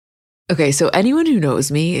Okay, so anyone who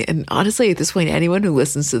knows me, and honestly, at this point, anyone who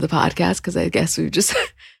listens to the podcast, because I guess we've just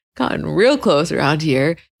gotten real close around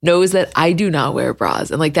here, knows that I do not wear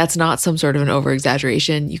bras. And like, that's not some sort of an over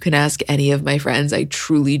exaggeration. You can ask any of my friends. I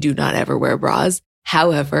truly do not ever wear bras.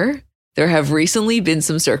 However, there have recently been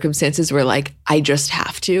some circumstances where like, I just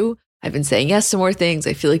have to. I've been saying yes to more things.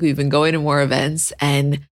 I feel like we've been going to more events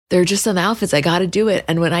and there are just some outfits. I got to do it.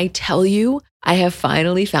 And when I tell you, I have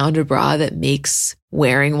finally found a bra that makes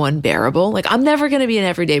wearing one bearable. Like I'm never going to be an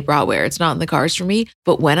everyday bra wearer. It's not in the cards for me.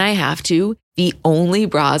 But when I have to, the only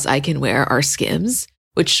bras I can wear are Skims,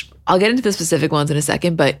 which I'll get into the specific ones in a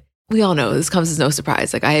second, but we all know this comes as no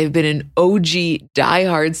surprise. Like I have been an OG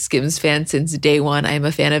diehard Skims fan since day one. I am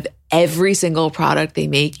a fan of every single product they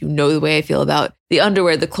make. You know the way I feel about the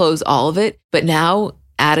underwear, the clothes, all of it. But now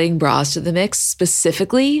adding bras to the mix,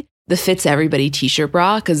 specifically the Fits Everybody t-shirt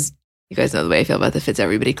bra, because you guys know the way I feel about the Fits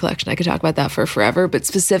Everybody collection. I could talk about that for forever, but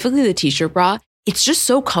specifically the t-shirt bra, it's just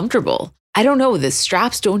so comfortable. I don't know, the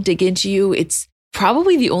straps don't dig into you. It's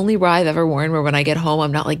probably the only bra I've ever worn where when I get home,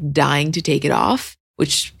 I'm not like dying to take it off,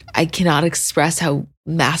 which I cannot express how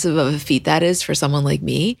massive of a feat that is for someone like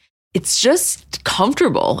me. It's just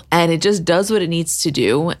comfortable and it just does what it needs to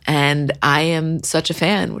do. And I am such a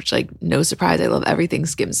fan, which like no surprise, I love everything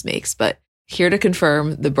Skims makes, but here to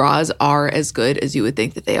confirm the bras are as good as you would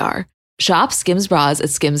think that they are. Shop Skims bras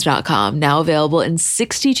at skims.com, now available in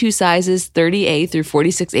 62 sizes, 30A through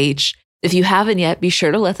 46H. If you haven't yet, be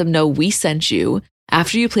sure to let them know we sent you.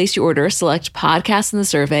 After you place your order, select podcast in the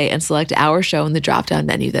survey and select our show in the drop-down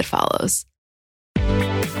menu that follows.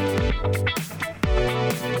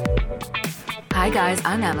 Hi guys,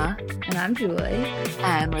 I'm Emma. And I'm Julie.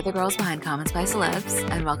 And we're the girls behind Comments by Celebs.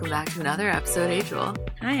 And welcome back to another episode. Hey, Jewel.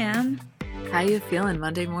 Hi, Em. How you feeling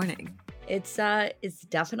Monday morning? It's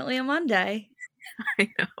definitely a Monday. I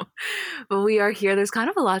know. But we are here. There's kind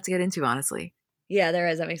of a lot to get into, honestly. Yeah, there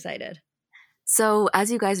is. I'm excited. So as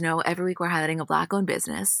you guys know, every week we're highlighting a Black-owned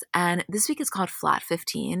business, and this week is called Flat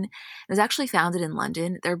 15. It was actually founded in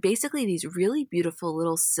London. They're basically these really beautiful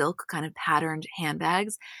little silk kind of patterned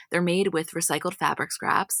handbags. They're made with recycled fabric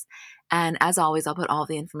scraps, and as always, I'll put all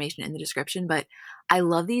the information in the description, but I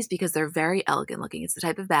love these because they're very elegant looking. It's the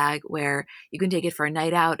type of bag where you can take it for a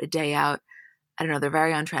night out, a day out. I don't know, they're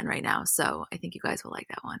very on trend right now, so I think you guys will like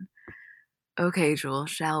that one. Okay, Jewel,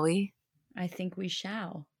 shall we? I think we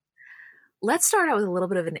shall. Let's start out with a little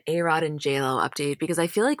bit of an A-Rod and J-Lo update because I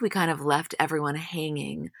feel like we kind of left everyone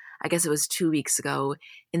hanging. I guess it was 2 weeks ago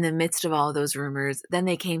in the midst of all of those rumors. Then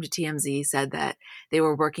they came to TMZ, said that they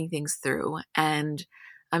were working things through. And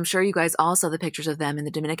I'm sure you guys all saw the pictures of them in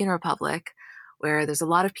the Dominican Republic where there's a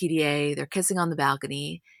lot of PDA. They're kissing on the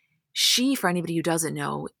balcony. She, for anybody who doesn't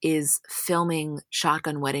know, is filming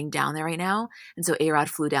Shotgun Wedding down there right now. And so A-Rod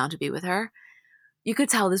flew down to be with her. You could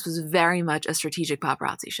tell this was very much a strategic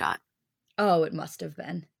paparazzi shot. Oh, it must have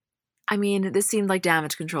been. I mean, this seemed like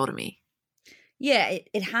damage control to me. Yeah,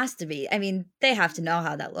 it has to be. I mean, they have to know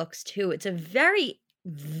how that looks too. It's a very,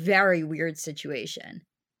 very weird situation.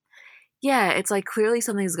 Yeah, it's like clearly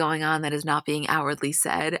something's going on that is not being outwardly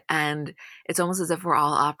said. And it's almost as if we're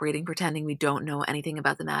all operating pretending we don't know anything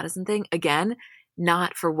about the Madison thing. Again,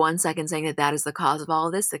 not for 1 second saying that that is the cause of all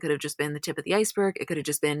of this. It could have just been the tip of the iceberg. It could have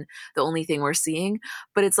just been the only thing we're seeing.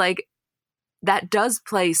 But it's like, that does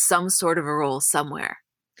play some sort of a role somewhere.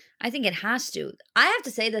 I think it has to. I have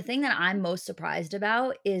to say, the thing that I'm most surprised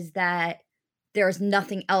about is that there's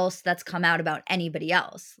nothing else that's come out about anybody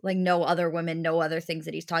else. Like no other women, no other things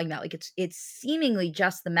that he's talking about. Like it's seemingly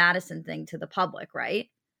just the Madison thing to the public, right?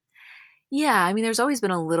 Yeah, I mean, there's always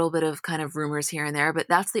been a little bit of kind of rumors here and there, but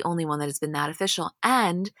that's the only one that has been that official.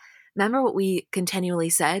 And remember what we continually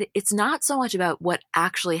said? It's not so much about what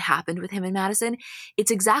actually happened with him and Madison.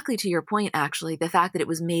 It's exactly to your point, actually, the fact that it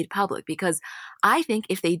was made public. Because I think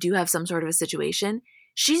if they do have some sort of a situation,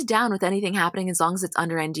 she's down with anything happening as long as it's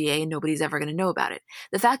under NDA and nobody's ever going to know about it.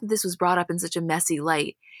 The fact that this was brought up in such a messy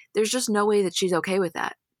light, there's just no way that she's okay with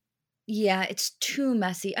that. Yeah, it's too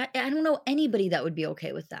messy. I don't know anybody that would be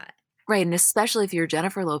okay with that. Right, and especially if you're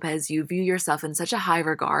Jennifer Lopez, you view yourself in such a high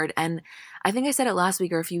regard. And I think I said it last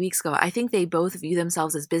week or a few weeks ago, I think they both view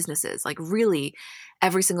themselves as businesses. Like really,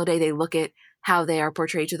 every single day they look at how they are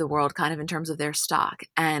portrayed to the world kind of in terms of their stock.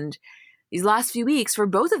 And these last few weeks for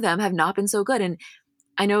both of them have not been so good. And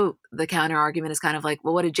I know the counter argument is kind of like,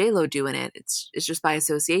 well, what did J-Lo do in it? It's just by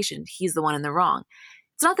association. He's the one in the wrong.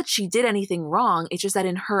 It's not that she did anything wrong. It's just that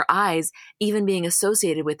in her eyes, even being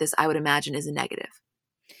associated with this, I would imagine is a negative.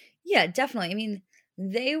 Yeah, definitely. I mean,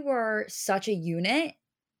 they were such a unit.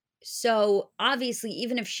 So obviously,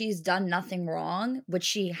 even if she's done nothing wrong, which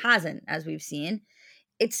she hasn't, as we've seen,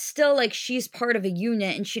 it's still like she's part of a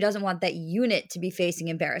unit and she doesn't want that unit to be facing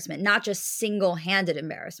embarrassment, not just single-handed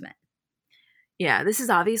embarrassment. Yeah, this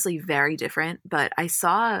is obviously very different, but I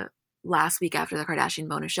saw last week after the Kardashian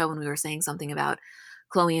bonus show when we were saying something about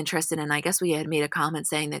Khloe and Tristan, and I guess we had made a comment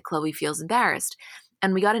saying that Khloe feels embarrassed.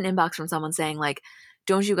 And we got an inbox from someone saying, like,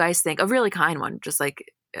 don't you guys think, a really kind one, just like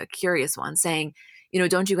a curious one, saying,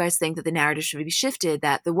 don't you guys think that the narrative should be shifted,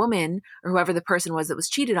 that the woman or whoever the person was that was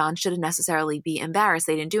cheated on shouldn't necessarily be embarrassed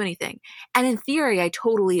they didn't do anything? And in theory, I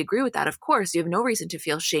totally agree with that. Of course, you have no reason to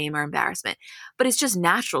feel shame or embarrassment, but it's just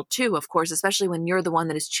natural too, of course, especially when you're the one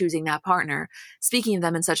that is choosing that partner, speaking of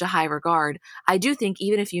them in such a high regard. I do think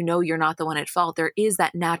even if you know you're not the one at fault, there is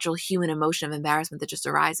that natural human emotion of embarrassment that just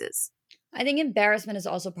arises. I think embarrassment is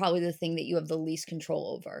also probably the thing that you have the least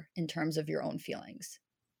control over in terms of your own feelings.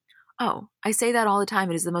 Oh, I say that all the time.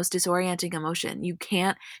 It is the most disorienting emotion. You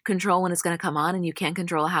can't control when it's going to come on, and you can't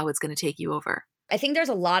control how it's going to take you over. I think there's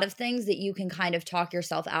a lot of things that you can kind of talk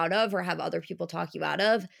yourself out of or have other people talk you out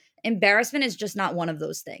of. Embarrassment is just not one of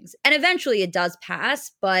those things. And eventually it does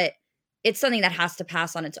pass, but it's something that has to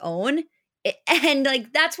pass on its own. And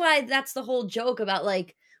like, that's why that's the whole joke about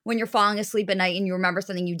like when you're falling asleep at night and you remember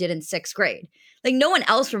something you did in 6th grade. Like no one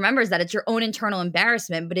else remembers that. It's your own internal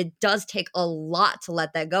embarrassment, but it does take a lot to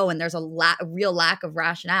let that go. And there's a real lack of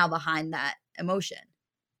rationale behind that emotion.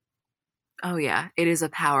 Oh, yeah, it is a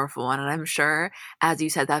powerful one. And I'm sure, as you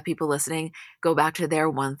said that, people listening go back to their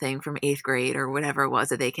one thing from 8th grade or whatever it was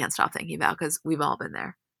that they can't stop thinking about, because we've all been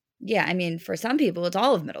there. Yeah, I mean, for some people, it's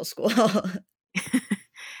all of middle school.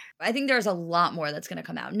 I think there's a lot more that's going to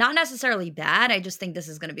come out. Not necessarily bad. I just think this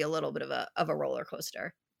is going to be a little bit of a roller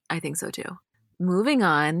coaster. I think so too. Moving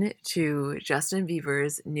on to Justin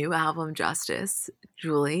Bieber's new album, Justice.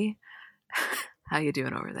 Julie, how you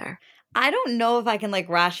doing over there? I don't know if I can like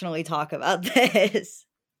rationally talk about this.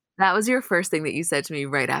 That was your first thing that you said to me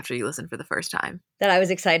right after you listened for the first time. That I was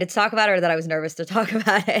excited to talk about it or that I was nervous to talk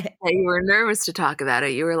about it? Yeah, you were nervous to talk about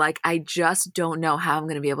it. You were like, I just don't know how I'm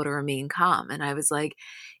going to be able to remain calm. And I was like,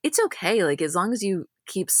 it's okay. Like, as long as you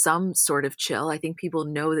keep some sort of chill, I think people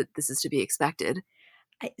know that this is to be expected.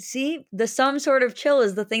 See, the some sort of chill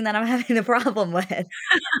is the thing that I'm having the problem with.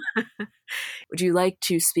 Would you like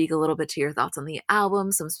to speak a little bit to your thoughts on the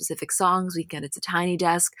album, some specific songs? We can get into Tiny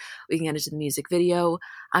Desk. We can get into the music video.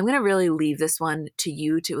 I'm going to really leave this one to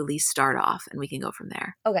you to at least start off, and we can go from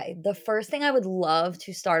there. Okay, the first thing I would love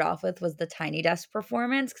to start off with was the Tiny Desk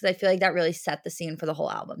performance, because I feel like that really set the scene for the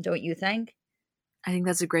whole album. Don't you think? I think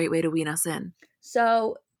that's a great way to wean us in.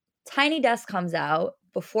 So Tiny Desk comes out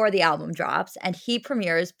before the album drops, and he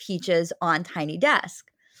premieres Peaches on Tiny Desk.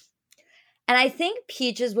 And I think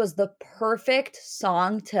Peaches was the perfect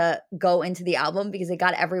song to go into the album because it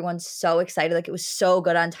got everyone so excited. Like it was so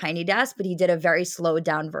good on Tiny Desk, but he did a very slowed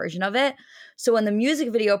down version of it. So when the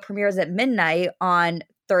music video premieres at midnight on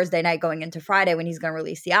Thursday night going into Friday when he's going to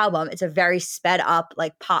release the album, it's a very sped up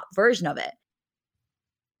like pop version of it.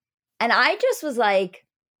 And I just was like,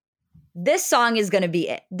 this song is going to be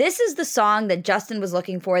it. This is the song that Justin was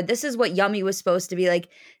looking for. This is what Yummy was supposed to be like.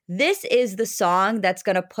 This is the song that's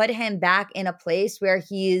going to put him back in a place where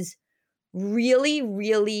he's really,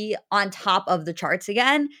 really on top of the charts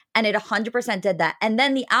again. And it 100% did that. And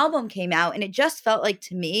then the album came out and it just felt like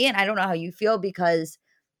to me, and I don't know how you feel because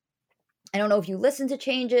I don't know if you listened to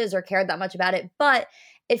Changes or cared that much about it, but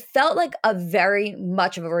it felt like a very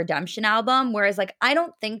much of a redemption album. Whereas like, I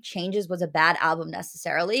don't think Changes was a bad album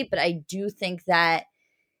necessarily, but I do think that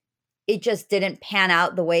it just didn't pan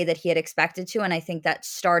out the way that he had expected to. And I think that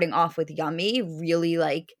starting off with Yummy really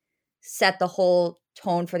like set the whole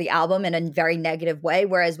tone for the album in a very negative way.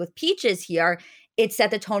 Whereas with Peaches here, it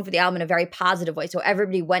set the tone for the album in a very positive way. So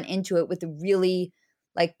everybody went into it with a really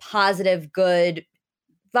like positive, good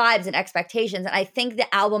vibes and expectations. And I think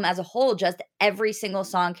the album as a whole, just every single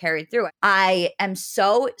song carried through. I am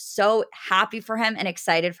so, so happy for him and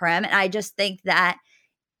excited for him. And I just think that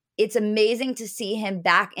it's amazing to see him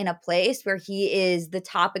back in a place where he is the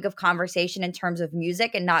topic of conversation in terms of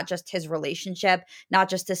music and not just his relationship, not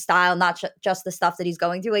just his style, not just the stuff that he's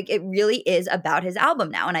going through. Like it really is about his album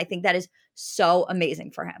now. And I think that is so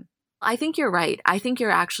amazing for him. I think you're right. I think you're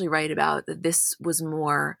actually right about that. This was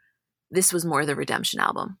more the redemption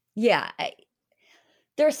album. Yeah.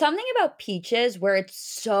 There's something about Peaches where it's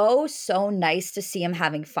so, so nice to see him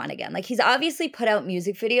having fun again. Like he's obviously put out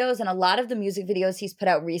music videos, and a lot of the music videos he's put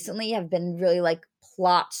out recently have been really like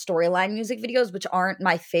plot storyline music videos, which aren't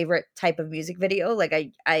my favorite type of music video. Like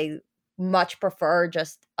I much prefer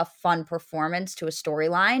just a fun performance to a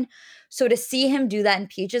storyline. So to see him do that in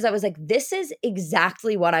Peaches, I was like, this is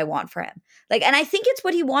exactly what I want for him. Like, and I think it's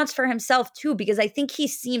what he wants for himself too, because I think he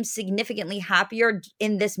seems significantly happier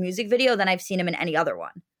in this music video than I've seen him in any other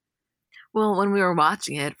one. Well, when we were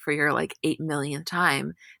watching it for your like 8 millionth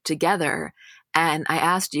time together, and I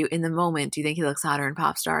asked you in the moment, do you think he looks hotter in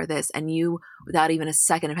Popstar or this? And you, without even a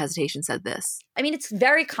second of hesitation, said this. I mean, it's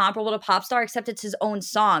very comparable to Popstar, except it's his own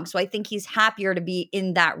song. So I think he's happier to be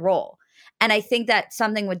in that role. And I think that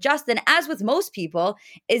something with Justin, as with most people,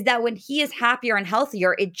 is that when he is happier and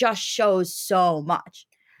healthier, it just shows so much.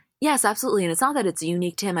 Yes, absolutely. And it's not that it's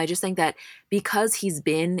unique to him. I just think that because he's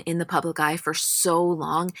been in the public eye for so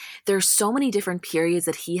long, there's so many different periods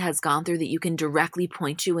that he has gone through that you can directly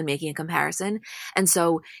point to when making a comparison. And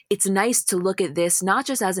so it's nice to look at this, not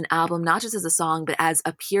just as an album, not just as a song, but as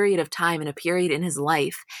a period of time and a period in his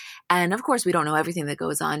life. And of course, we don't know everything that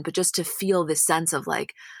goes on, but just to feel this sense of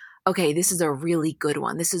like, okay, this is a really good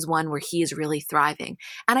one. This is one where he is really thriving.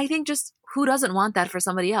 And I think just who doesn't want that for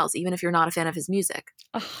somebody else, even if you're not a fan of his music?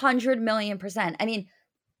 100,000,000%. I mean,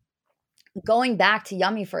 going back to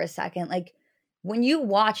Yummy for a second, like when you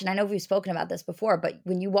watch, and I know we've spoken about this before, but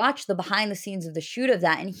when you watch the behind the scenes of the shoot of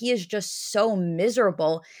that, and he is just so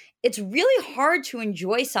miserable, it's really hard to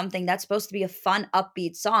enjoy something that's supposed to be a fun,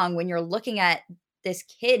 upbeat song when you're looking at this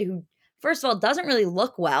kid who, first of all, doesn't really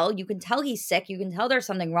look well. You can tell he's sick. You can tell there's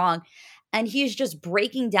something wrong. And he's just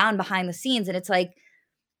breaking down behind the scenes. And it's like,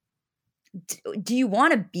 do you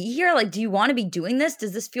want to be here? Like, do you want to be doing this?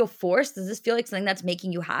 Does this feel forced? Does this feel like something that's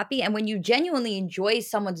making you happy? And when you genuinely enjoy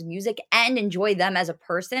someone's music and enjoy them as a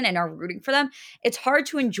person and are rooting for them, it's hard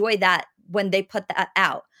to enjoy that when they put that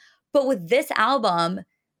out. But with this album,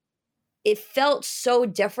 it felt so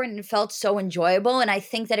different and felt so enjoyable. And I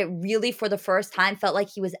think that it really, for the first time, felt like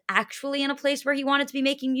he was actually in a place where he wanted to be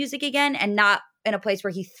making music again and not in a place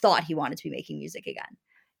where he thought he wanted to be making music again.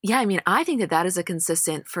 Yeah, I mean, I think that that is a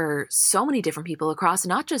consistent for so many different people across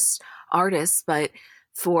not just artists, but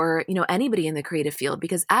for, anybody in the creative field,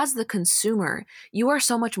 because as the consumer, you are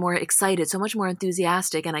so much more excited, so much more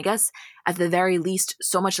enthusiastic, and I guess at the very least,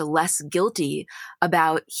 so much less guilty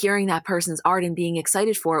about hearing that person's art and being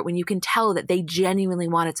excited for it when you can tell that they genuinely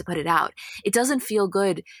wanted to put it out. It doesn't feel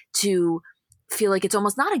good to feel like it's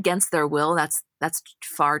almost not against their will. That's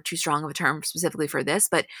far too strong of a term specifically for this,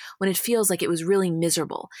 but when it feels like it was really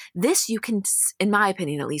miserable. This you can, in my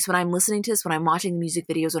opinion at least, when I'm listening to this, when I'm watching the music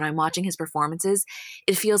videos, when I'm watching his performances,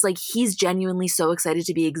 it feels like he's genuinely so excited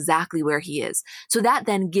to be exactly where he is. So that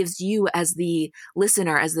then gives you as the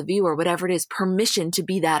listener, as the viewer, whatever it is, permission to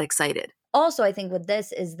be that excited. Also, I think with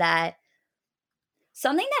this is that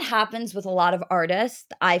something that happens with a lot of artists,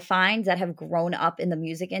 I find, that have grown up in the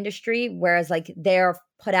music industry, whereas like they're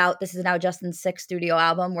put out, this is now Justin's 6th studio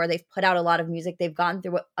album where they've put out a lot of music. They've gone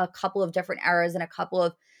through a couple of different eras and a couple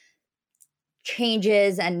of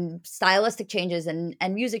changes and stylistic changes and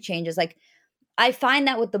music changes. Like I find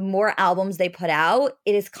that with the more albums they put out,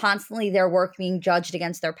 it is constantly their work being judged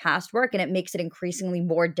against their past work. And it makes it increasingly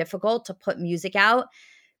more difficult to put music out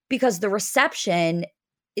because the reception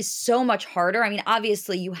is so much harder. I mean,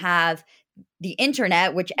 obviously you have the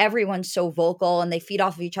internet, which everyone's so vocal and they feed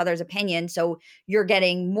off of each other's opinion. So you're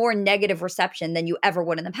getting more negative reception than you ever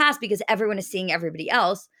would in the past because everyone is seeing everybody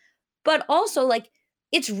else. But also like,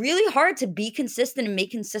 it's really hard to be consistent and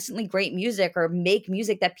make consistently great music or make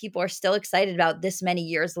music that people are still excited about this many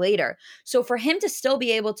years later. So for him to still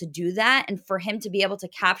be able to do that and for him to be able to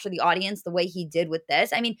capture the audience the way he did with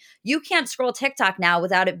this, I mean, you can't scroll TikTok now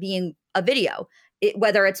without it being a video.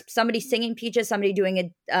 Whether it's somebody singing Peaches, somebody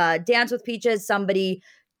doing a dance with Peaches, somebody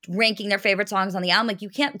ranking their favorite songs on the album. Like you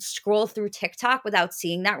can't scroll through TikTok without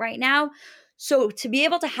seeing that right now. So to be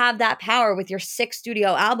able to have that power with your 6th studio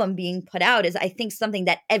album being put out is, I think, something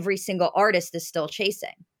that every single artist is still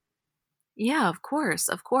chasing. Yeah, of course.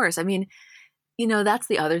 Of course. I mean, that's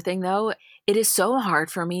the other thing though. It is so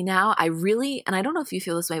hard for me now. I really, and I don't know if you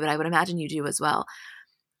feel this way, but I would imagine you do as well.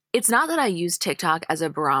 It's not that I use TikTok as a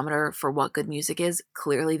barometer for what good music is.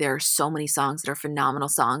 Clearly, there are so many songs that are phenomenal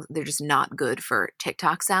songs. They're just not good for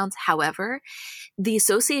TikTok sounds. However, the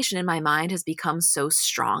association in my mind has become so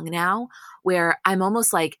strong now where I'm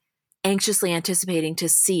almost like anxiously anticipating to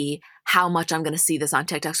see how much I'm going to see this on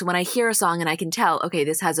TikTok. So when I hear a song and I can tell, okay,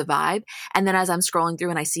 this has a vibe. And then as I'm scrolling through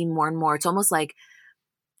and I see more and more, it's almost like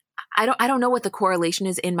I don't know what the correlation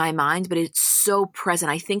is in my mind, but it's so present.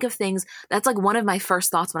 I think of things, that's like one of my first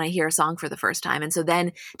thoughts when I hear a song for the first time. And so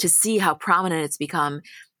then to see how prominent it's become,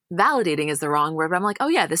 validating is the wrong word, but I'm like, oh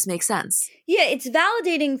yeah, this makes sense. Yeah, it's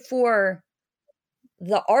validating for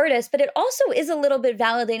the artist, but it also is a little bit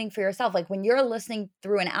validating for yourself. Like when you're listening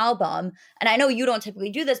through an album, and I know you don't typically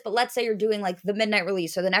do this, but let's say you're doing like the midnight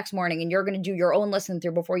release or the next morning and you're going to do your own listen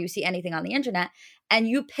through before you see anything on the internet, and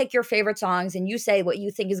you pick your favorite songs and you say what you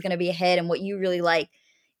think is going to be a hit and what you really like.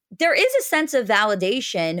 There is a sense of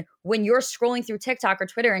validation when you're scrolling through TikTok or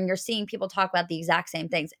Twitter and you're seeing people talk about the exact same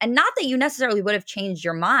things. And not that you necessarily would have changed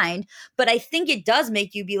your mind, but I think it does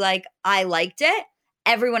make you be like, I liked it.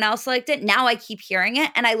 Everyone else liked it. Now I keep hearing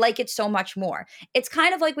it and I like it so much more. It's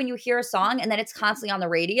kind of like when you hear a song and then it's constantly on the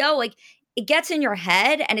radio, like it gets in your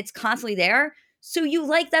head and it's constantly there. So you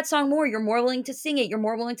like that song more. You're more willing to sing it. You're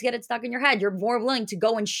more willing to get it stuck in your head. You're more willing to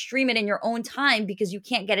go and stream it in your own time because you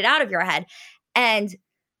can't get it out of your head. And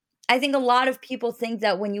I think a lot of people think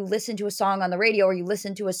that when you listen to a song on the radio or you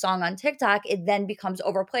listen to a song on TikTok, it then becomes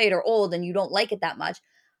overplayed or old and you don't like it that much.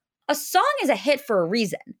 A song is a hit for a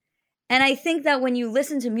reason. And I think that when you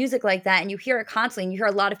listen to music like that and you hear it constantly and you hear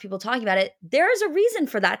a lot of people talking about it, there is a reason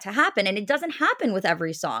for that to happen. And it doesn't happen with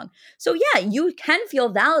every song. So yeah, you can feel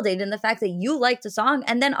validated in the fact that you liked a song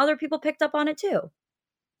and then other people picked up on it too.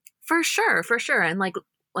 For sure, for sure. And like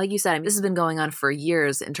you said, I mean, this has been going on for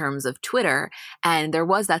years in terms of Twitter. And there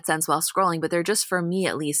was that sense while scrolling, but there just, for me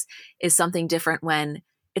at least, is something different when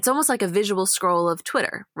it's almost like a visual scroll of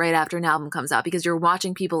Twitter right after an album comes out, because you're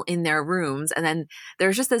watching people in their rooms. And then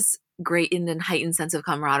there's just this great and heightened sense of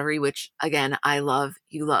camaraderie, which again, I love,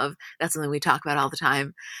 you love. That's something we talk about all the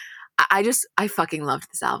time. I fucking loved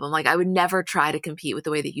this album. Like I would never try to compete with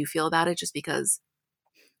the way that you feel about it just because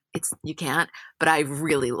you can't, but I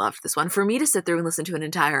really loved this one. For me to sit through and listen to an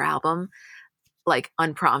entire album, like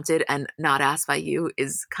unprompted and not asked by you,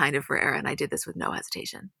 is kind of rare. And I did this with no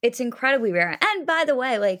hesitation. It's incredibly rare. And by the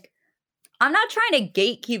way, like, I'm not trying to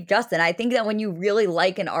gatekeep Justin. I think that when you really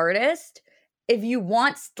like an artist, if you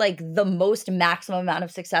want like the most maximum amount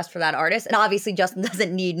of success for that artist, and obviously Justin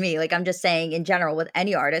doesn't need me, like I'm just saying in general with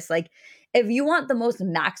any artist, like if you want the most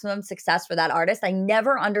maximum success for that artist, I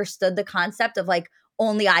never understood the concept of like,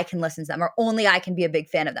 only I can listen to them or only I can be a big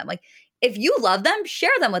fan of them. Like if you love them, share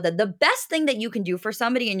them with them. The best thing that you can do for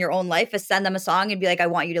somebody in your own life is send them a song and be like, I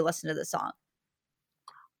want you to listen to this song.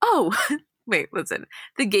 Oh, wait, listen.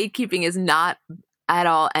 The gatekeeping is not at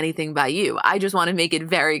all anything by you. I just want to make it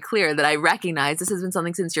very clear that I recognize this has been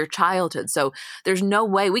something since your childhood. So there's no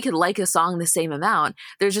way we could like a song the same amount.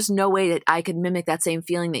 There's just no way that I could mimic that same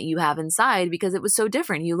feeling that you have inside because it was so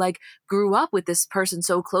different. You like grew up with this person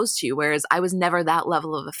so close to you, whereas I was never that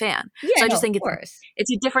level of a fan. Yeah, so I just think it's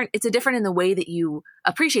a different in the way that you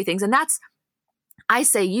appreciate things. And that's, I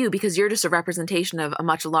say you because you're just a representation of a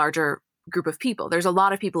much larger group of people. There's a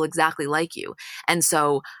lot of people exactly like you. And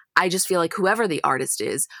so I just feel like whoever the artist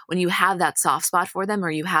is, when you have that soft spot for them,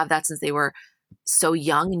 or you have that since they were so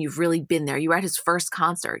young and you've really been there, you were at his first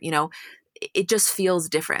concert, you know, it just feels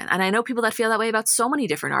different. And I know people that feel that way about so many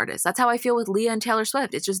different artists. That's how I feel with Leah and Taylor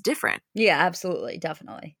Swift. It's just different. Yeah, absolutely.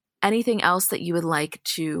 Definitely. Anything else that you would like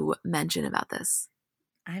to mention about this?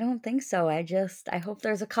 I don't think so. I hope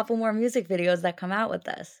there's a couple more music videos that come out with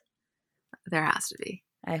this. There has to be.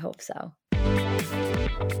 I hope so.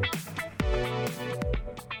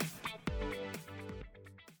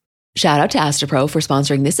 Shout out to Astepro for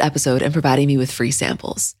sponsoring this episode and providing me with free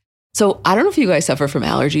samples. So I don't know if you guys suffer from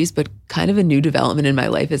allergies, but kind of a new development in my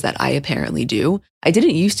life is that I apparently do. I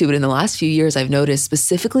didn't used to, but in the last few years, I've noticed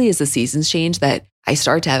specifically as the seasons change that I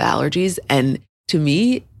start to have allergies. And to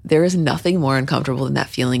me, there is nothing more uncomfortable than that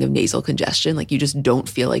feeling of nasal congestion. Like you just don't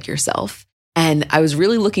feel like yourself. And I was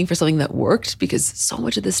really looking for something that worked because so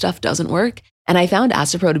much of this stuff doesn't work. And I found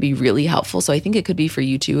Astepro to be really helpful. So I think it could be for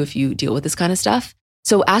you too if you deal with this kind of stuff.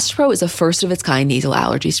 So Astepro is a first of its kind nasal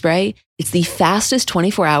allergy spray. It's the fastest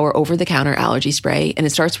 24-hour over-the-counter allergy spray, and it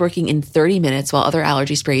starts working in 30 minutes while other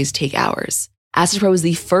allergy sprays take hours. Astepro is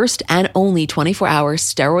the first and only 24-hour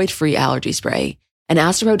steroid-free allergy spray, and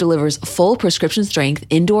Astepro delivers full prescription strength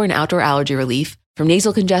indoor and outdoor allergy relief from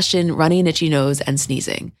nasal congestion, runny and itchy nose, and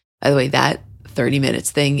sneezing. By the way, that 30 minutes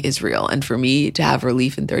thing is real, and for me to have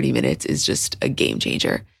relief in 30 minutes is just a game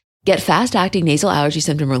changer. Get fast-acting nasal allergy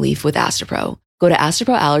symptom relief with Astepro. Go to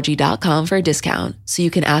asteproallergy.com for a discount so you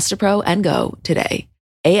can Astepro and go today.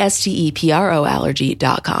 ASTEPRO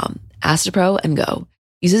allergy.com. Astepro and go.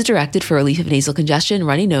 Use as directed for relief of nasal congestion,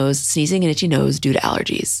 runny nose, sneezing, and itchy nose due to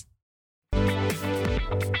allergies.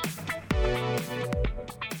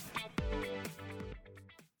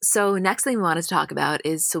 So next thing we wanted to talk about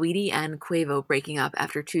is Saweetie and Quavo breaking up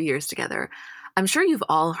after 2 years together. I'm sure you've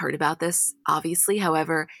all heard about this, obviously.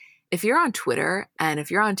 However, if you're on Twitter and if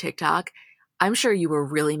you're on TikTok, I'm sure you were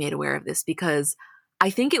really made aware of this because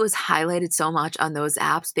I think it was highlighted so much on those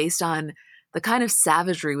apps based on the kind of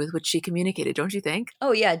savagery with which she communicated, don't you think?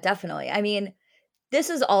 Oh, yeah, definitely. I mean, this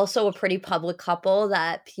is also a pretty public couple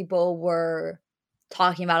that people were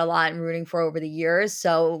talking about a lot and rooting for over the years.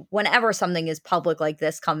 So whenever something is public like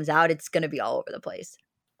this comes out, it's going to be all over the place.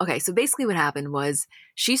 Okay, so basically what happened was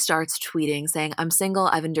she starts tweeting saying, "I'm single,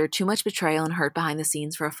 I've endured too much betrayal and hurt behind the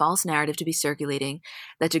scenes for a false narrative to be circulating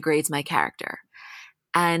that degrades my character."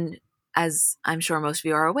 And as I'm sure most of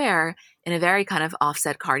you are aware, in a very kind of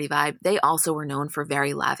Offset Cardi vibe, they also were known for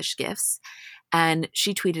very lavish gifts. And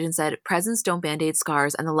she tweeted and said, "Presents don't band-aid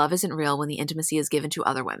scars, and the love isn't real when the intimacy is given to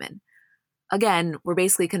other women." Again, we're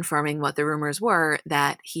basically confirming what the rumors were,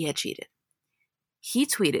 that he had cheated. He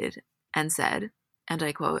tweeted and said, and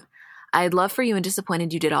I quote, "I'd love for you and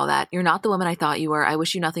disappointed you did all that. You're not the woman I thought you were. I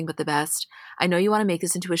wish you nothing but the best. I know you want to make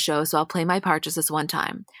this into a show, so I'll play my part just this one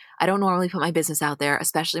time. I don't normally put my business out there,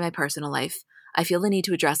 especially my personal life. I feel the need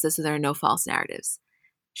to address this so there are no false narratives."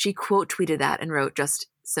 She quote tweeted that and wrote just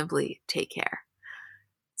simply, "Take care."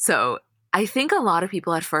 So I think a lot of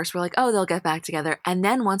people at first were like, oh, they'll get back together. And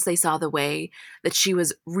then once they saw the way that she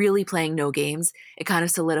was really playing no games, it kind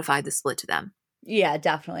of solidified the split to them. Yeah,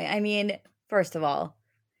 definitely. I mean, first of all,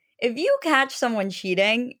 if you catch someone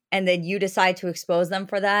cheating and then you decide to expose them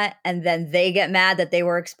for that, and then they get mad that they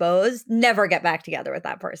were exposed, never get back together with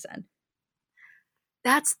that person.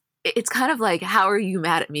 It's kind of like, how are you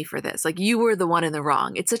mad at me for this? Like, you were the one in the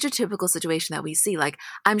wrong. It's such a typical situation that we see. Like,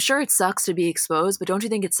 I'm sure it sucks to be exposed, but don't you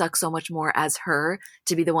think it sucks so much more as her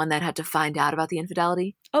to be the one that had to find out about the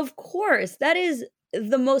infidelity? Of course. That is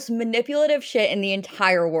the most manipulative shit in the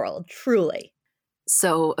entire world, truly.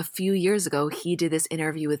 So a few years ago, he did this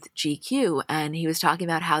interview with GQ, and he was talking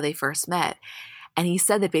about how they first met. And he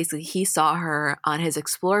said that basically he saw her on his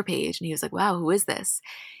Explore page, and he was like, wow, who is this?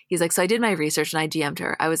 He's like, so I did my research and I DM'd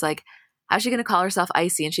her. I was like, how's she going to call herself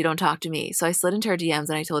Icy and she don't talk to me? So I slid into her DMs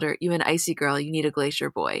and I told her, you an icy girl, you need a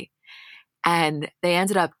glacier boy. And they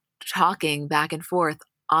ended up talking back and forth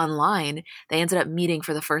online. They ended up meeting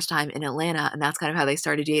for the first time in Atlanta, and that's kind of how they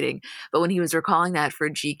started dating. But when he was recalling that for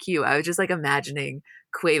GQ, I was just like imagining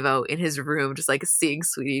Quavo in his room, just like seeing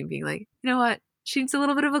Sweetie and being like, you know what? She needs a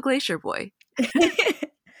little bit of a glacier boy.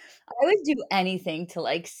 I would do anything to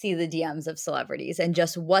like see the DMs of celebrities and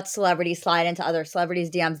just what celebrities slide into other celebrities'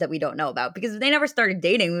 DMs that we don't know about. Because if they never started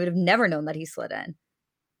dating, we would have never known that he slid in.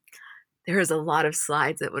 There is a lot of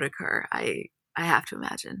slides that would occur. I have to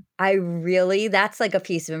imagine. That's like a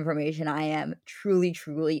piece of information I am truly,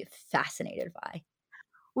 truly fascinated by.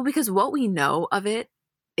 Well, because what we know of it,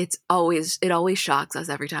 it always shocks us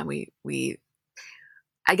every time we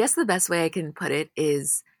I guess the best way I can put it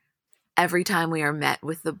is every time we are met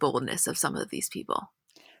with the boldness of some of these people.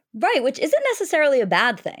 Right, which isn't necessarily a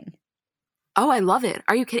bad thing. Oh, I love it.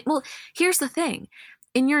 Are you kidding? Well, here's the thing.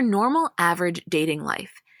 In your normal average dating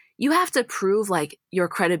life, you have to prove like your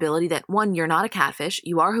credibility that one, you're not a catfish.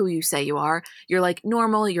 You are who you say you are. You're like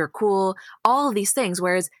normal, you're cool, all of these things.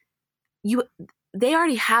 Whereas they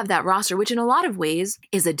already have that roster, which in a lot of ways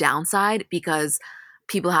is a downside because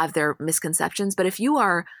people have their misconceptions. But if you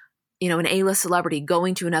are, an A-list celebrity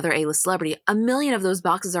going to another A-list celebrity, a million of those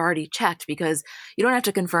boxes are already checked because you don't have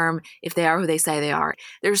to confirm if they are who they say they are.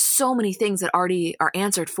 There's so many things that already are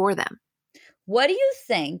answered for them. What do you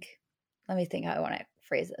think? Let me think how I want to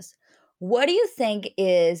phrase this. What do you think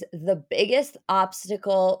is the biggest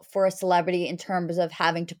obstacle for a celebrity in terms of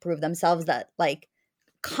having to prove themselves that like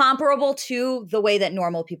comparable to the way that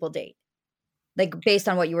normal people date? Like based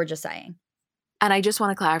on what you were just saying. And I just want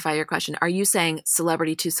to clarify your question. Are you saying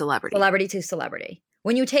celebrity to celebrity? Celebrity to celebrity.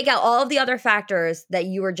 When you take out all of the other factors that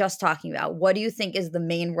you were just talking about, what do you think is the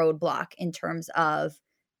main roadblock in terms of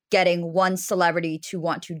getting one celebrity to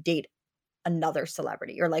want to date another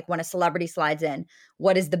celebrity? Or like when a celebrity slides in,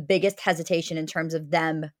 what is the biggest hesitation in terms of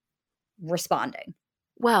them responding?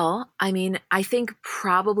 Well, I mean, I think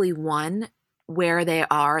probably one, where they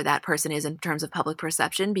are, that person is in terms of public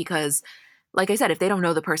perception, because like I said, if they don't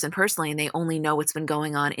know the person personally and they only know what's been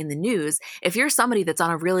going on in the news, if you're somebody that's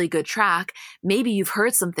on a really good track, maybe you've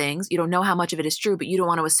heard some things, you don't know how much of it is true, but you don't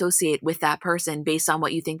want to associate with that person based on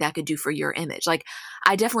what you think that could do for your image. Like,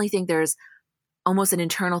 I definitely think there's almost an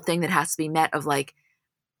internal thing that has to be met of like,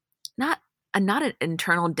 not an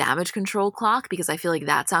internal damage control clock, because I feel like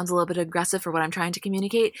that sounds a little bit aggressive for what I'm trying to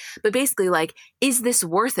communicate, but basically like, is this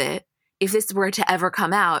worth it if this were to ever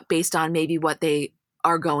come out based on maybe what they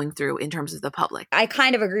are going through in terms of the public? I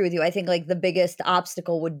kind of agree with you. I think like the biggest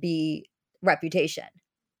obstacle would be reputation.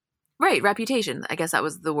 Right, reputation. I guess that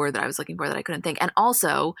was the word that I was looking for that I couldn't think. And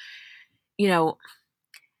also,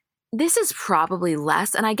 this is probably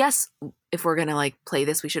less, and I guess if we're going to like play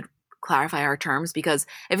this, we should clarify our terms, because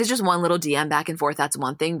if it's just one little DM back and forth, that's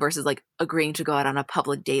one thing versus like agreeing to go out on a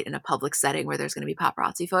public date in a public setting where there's going to be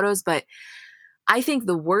paparazzi photos. But I think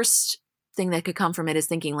the worst thing that could come from it is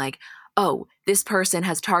thinking like, oh, this person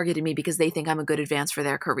has targeted me because they think I'm a good advance for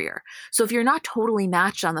their career. So if you're not totally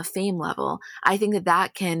matched on the fame level, I think that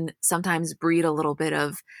that can sometimes breed a little bit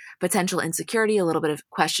of potential insecurity, a little bit of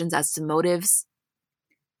questions as to motives.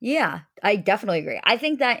 Yeah, I definitely agree. I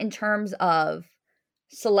think that in terms of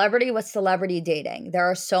celebrity with celebrity dating, there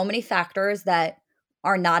are so many factors that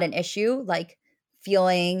are not an issue, like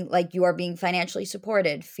feeling like you are being financially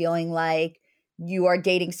supported, feeling like you are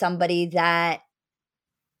dating somebody that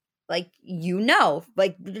like you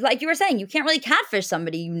were saying, you can't really catfish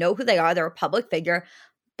somebody. You know who they are. They're a public figure.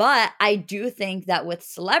 But I do think that with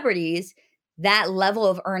celebrities, that level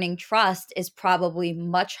of earning trust is probably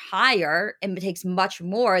much higher and it takes much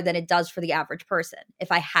more than it does for the average person, if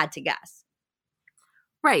I had to guess.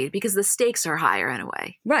 Right, because the stakes are higher in a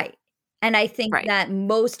way. Right. And I think that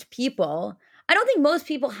I don't think most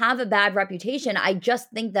people have a bad reputation. I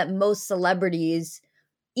just think that most celebrities,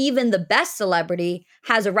 even the best celebrity,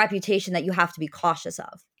 has a reputation that you have to be cautious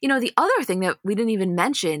of. You know, the other thing that we didn't even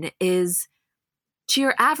mention is, to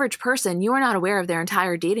your average person, you are not aware of their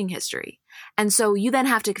entire dating history. And so you then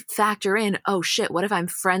have to factor in, oh shit, what if I'm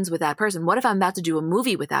friends with that person? What if I'm about to do a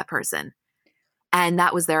movie with that person and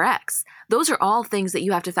that was their ex? Those are all things that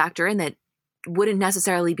you have to factor in that wouldn't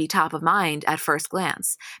necessarily be top of mind at first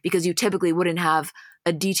glance, because you typically wouldn't have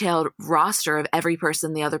a detailed roster of every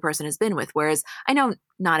person the other person has been with. Whereas I know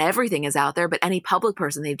not everything is out there, but any public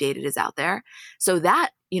person they've dated is out there. So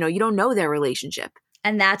that, you know, you don't know their relationship.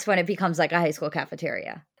 And that's when it becomes like a high school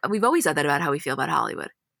cafeteria. We've always said that about how we feel about Hollywood.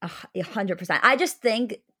 100%. I just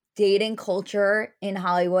think dating culture in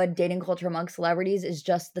Hollywood, dating culture among celebrities is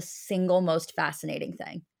just the single most fascinating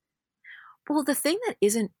thing. Well, the thing that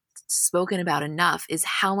isn't spoken about enough is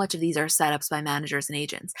how much of these are setups by managers and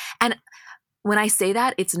agents. And when I say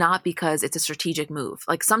that, it's not because it's a strategic move.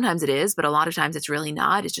 Like sometimes it is, but a lot of times it's really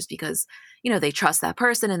not. It's just because, you know, they trust that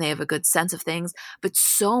person and they have a good sense of things. But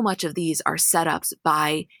so much of these are setups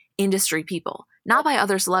by industry people, not by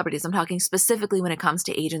other celebrities. I'm talking specifically when it comes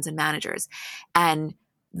to agents and managers. And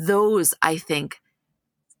those, I think,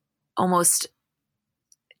 almost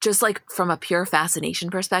just like from a pure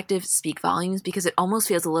fascination perspective, speak volumes, because it almost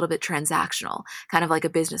feels a little bit transactional, kind of like a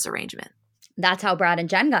business arrangement. That's how Brad and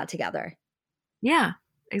Jen got together. Yeah,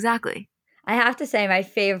 exactly. I have to say my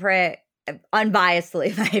favorite,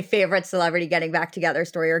 unbiasedly, my favorite celebrity getting back together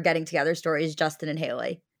story or getting together story is Justin and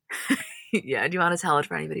Hailey. Yeah. Do you want to tell it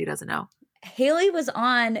for anybody who doesn't know? Hailey was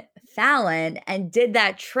on Fallon and did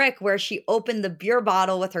that trick where she opened the beer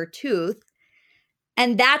bottle with her tooth.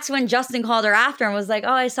 And that's when Justin called her after and was like,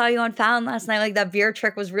 oh, I saw you on Fallon last night. Like that beer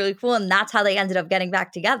trick was really cool. And that's how they ended up getting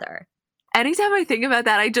back together. Anytime I think about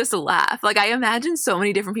that, I just laugh. Like I imagine so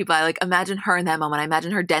many different people. I like imagine her in that moment. I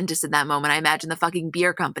imagine her dentist in that moment. I imagine the fucking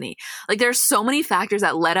beer company. Like there's so many factors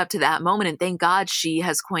that led up to that moment. And thank God she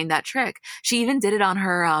has coined that trick. She even did it on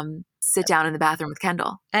her sit down in the bathroom with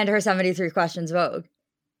Kendall. And her 73 Questions Vogue.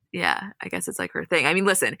 Yeah, I guess it's like her thing. I mean,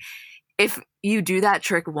 listen, if you do that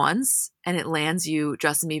trick once and it lands you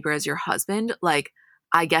Justin Bieber as your husband, like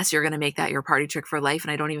I guess you're going to make that your party trick for life.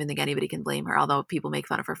 And I don't even think anybody can blame her, although people make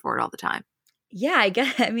fun of her for it all the time. Yeah, I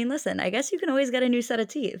guess you can always get a new set of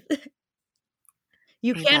teeth.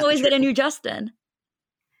 You can't always get a new Justin.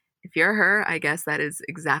 If you're her, I guess that is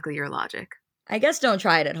exactly your logic. I guess don't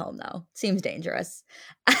try it at home, though. Seems dangerous.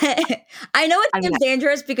 I know it seems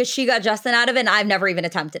dangerous because she got Justin out of it and I've never even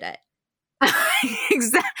attempted it.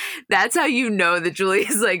 Exactly. That's how you know that Julie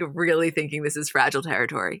is like really thinking this is fragile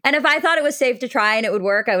territory. And if I thought it was safe to try and it would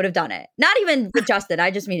work, I would have done it. Not even with Justin. I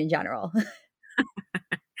just mean in general.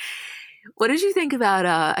 What did you think about,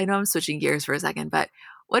 I know I'm switching gears for a second, but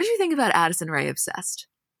what did you think about Addison Rae Obsessed?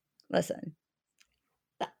 Listen,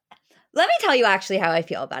 let me tell you actually how I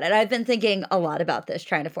feel about it. I've been thinking a lot about this,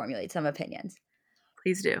 trying to formulate some opinions.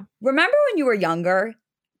 Please do. Remember when you were younger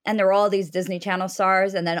and there were all these Disney Channel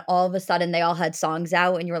stars and then all of a sudden they all had songs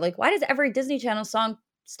out and you were like, why does every Disney Channel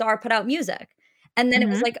star put out music? And then it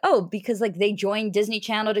was like, oh, because like they joined Disney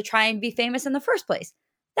Channel to try and be famous in the first place.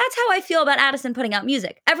 That's how I feel about Addison putting out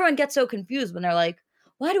music. Everyone gets so confused when they're like,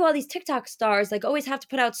 why do all these TikTok stars like always have to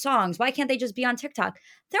put out songs? Why can't they just be on TikTok?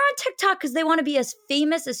 They're on TikTok because they want to be as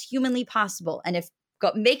famous as humanly possible. And if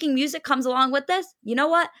making music comes along with this, you know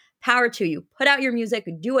what? Power to you. Put out your music,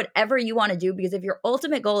 do whatever you want to do, because if your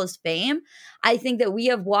ultimate goal is fame, I think that we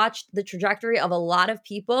have watched the trajectory of a lot of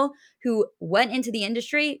people who went into the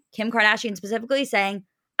industry, Kim Kardashian specifically, saying,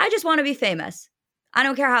 I just want to be famous. I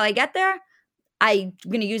don't care how I get there. I'm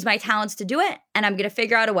going to use my talents to do it, and I'm going to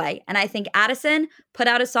figure out a way. And I think Addison put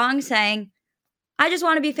out a song saying, I just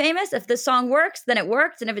want to be famous. If this song works, then it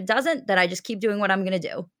works. And if it doesn't, then I just keep doing what I'm going to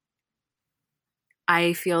do.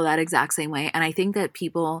 I feel that exact same way. And I think that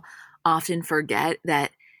people often forget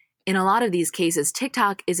that in a lot of these cases,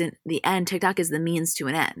 TikTok isn't the end. TikTok is the means to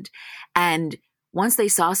an end. And once they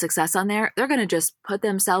saw success on there, they're going to just put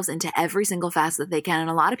themselves into every single facet that they can. And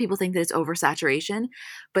a lot of people think that it's oversaturation,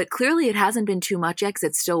 but clearly it hasn't been too much yet because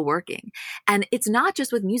it's still working. And it's not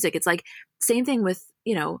just with music. It's like same thing with,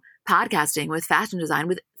 podcasting, with fashion design,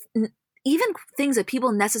 with even things that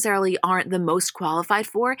people necessarily aren't the most qualified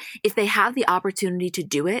for. If they have the opportunity to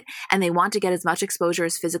do it and they want to get as much exposure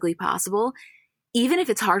as physically possible, even if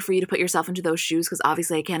it's hard for you to put yourself into those shoes, because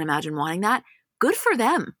obviously I can't imagine wanting that, good for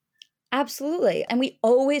them. Absolutely. And we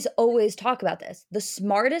always talk about this. The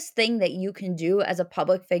smartest thing that you can do as a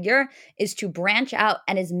public figure is to branch out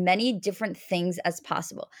and as many different things as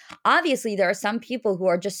possible. Obviously, there are some people who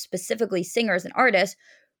are just specifically singers and artists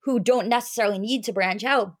who don't necessarily need to branch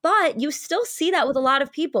out, but you still see that with a lot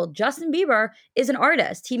of people. Justin Bieber is an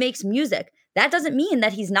artist. He makes music. That doesn't mean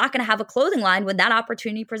that he's not going to have a clothing line when that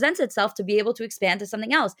opportunity presents itself to be able to expand to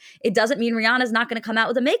something else. It doesn't mean Rihanna's not going to come out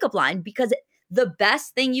with a makeup line, because the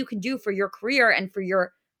best thing you can do for your career and for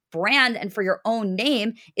your brand and for your own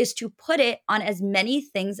name is to put it on as many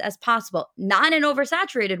things as possible, not in an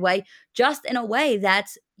oversaturated way, just in a way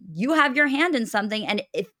that's you have your hand in something, and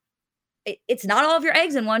if it's not all of your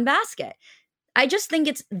eggs in one basket. I just think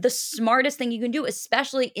it's the smartest thing you can do,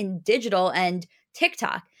 especially in digital and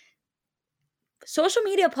TikTok. Social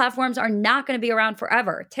media platforms are not going to be around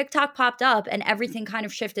forever. TikTok popped up and everything kind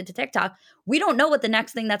of shifted to TikTok. We don't know what the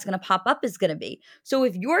next thing that's going to pop up is going to be. So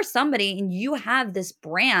if you're somebody and you have this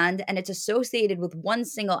brand and it's associated with one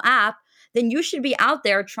single app, then you should be out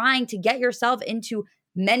there trying to get yourself into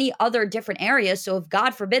many other different areas. So if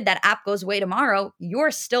God forbid that app goes away tomorrow,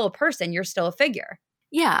 you're still a person, you're still a figure.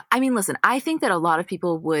 Yeah. I mean, listen, I think that a lot of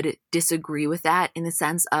people would disagree with that in the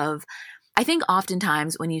sense of, I think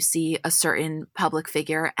oftentimes when you see a certain public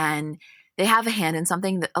figure and they have a hand in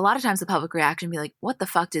something, that a lot of times the public reaction be like, what the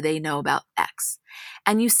fuck do they know about X?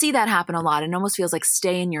 And you see that happen a lot. And it almost feels like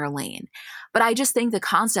stay in your lane. But I just think the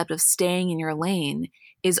concept of staying in your lane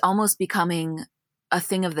is almost becoming a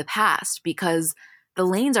thing of the past, because the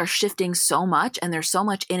lanes are shifting so much and there's so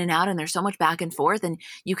much in and out and there's so much back and forth, and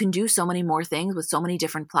you can do so many more things with so many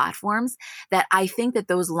different platforms that I think that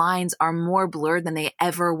those lines are more blurred than they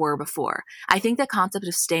ever were before. I think the concept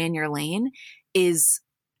of stay in your lane is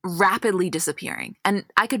rapidly disappearing. And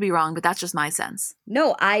I could be wrong, but that's just my sense.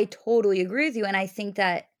 No, I totally agree with you. And I think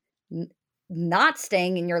that not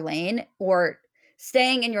staying in your lane, or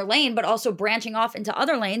staying in your lane, but also branching off into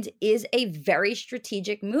other lanes, is a very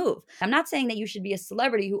strategic move. I'm not saying that you should be a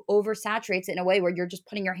celebrity who oversaturates it in a way where you're just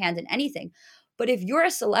putting your hand in anything. But if you're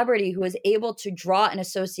a celebrity who is able to draw an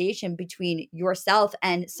association between yourself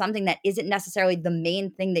and something that isn't necessarily the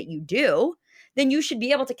main thing that you do, then you should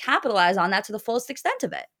be able to capitalize on that to the fullest extent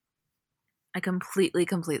of it. I completely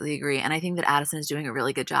agree. And I think that Addison is doing a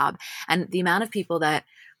really good job. And the amount of people that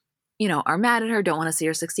are mad at her, don't want to see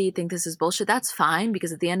her succeed, think this is bullshit, that's fine,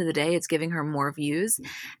 because at the end of the day, it's giving her more views.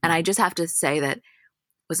 And I just have to say that,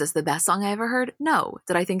 was this the best song I ever heard? No.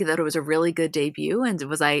 Did I think that it was a really good debut? And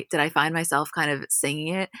did I find myself kind of singing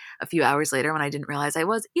it a few hours later when I didn't realize I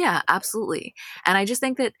was? Yeah, absolutely. And I just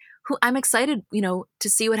think that I'm excited, to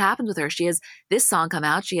see what happens with her. She has this song come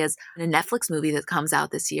out. She has a Netflix movie that comes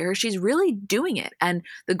out this year. She's really doing it. And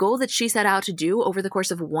the goal that she set out to do over the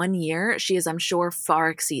course of 1 year, she is, I'm sure, far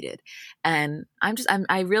exceeded. And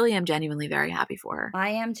I really am genuinely very happy for her.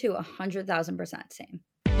 I am too, 100,000% same.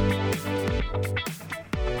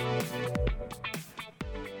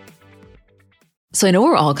 So I know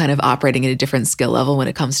we're all kind of operating at a different skill level when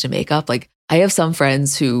it comes to makeup. Like, I have some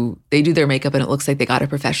friends who they do their makeup and it looks like they got it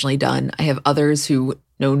professionally done. I have others who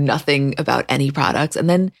know nothing about any products. And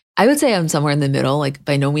then I would say I'm somewhere in the middle. Like,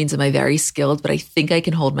 by no means am I very skilled, but I think I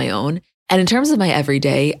can hold my own. And in terms of my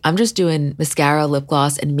everyday, I'm just doing mascara, lip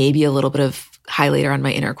gloss, and maybe a little bit of highlighter on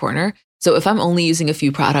my inner corner. So if I'm only using a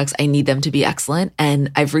few products, I need them to be excellent.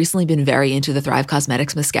 And I've recently been very into the Thrive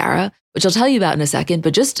Causemetics mascara, which I'll tell you about in a second.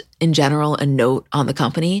 But just in general, a note on the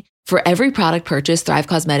company. For every product purchase, Thrive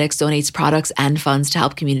Causemetics donates products and funds to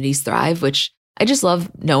help communities thrive, which I just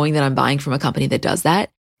love knowing that I'm buying from a company that does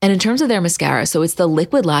that. And in terms of their mascara, so it's the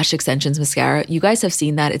Liquid Lash Extensions mascara. You guys have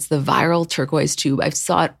seen that. It's the viral turquoise tube. I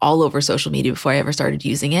saw it all over social media before I ever started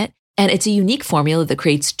using it. And it's a unique formula that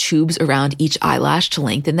creates tubes around each eyelash to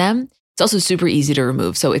lengthen them. It's also super easy to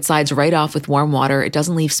remove. So it slides right off with warm water. It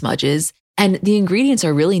doesn't leave smudges. And the ingredients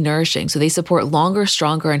are really nourishing, so they support longer,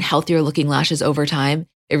 stronger, and healthier looking lashes over time.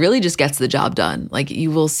 It really just gets the job done. Like,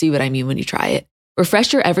 you will see what I mean when you try it.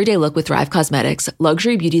 Refresh your everyday look with Thrive Cosmetics,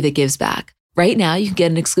 luxury beauty that gives back. Right now, you can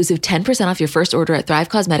get an exclusive 10% off your first order at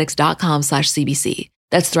thrivecosmetics.com/CBC.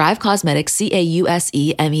 That's Thrive Cosmetics,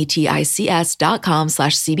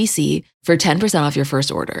 CAUSEMETICS.com/CBC for 10% off your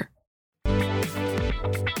first order.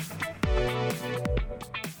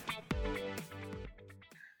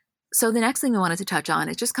 So the next thing we wanted to touch on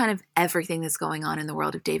is just kind of everything that's going on in the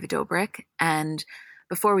world of David Dobrik. And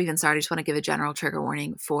before we even start, I just want to give a general trigger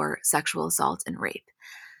warning for sexual assault and rape.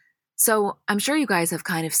 So I'm sure you guys have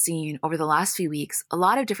kind of seen over the last few weeks, a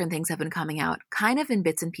lot of different things have been coming out kind of in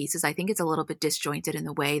bits and pieces. I think it's a little bit disjointed in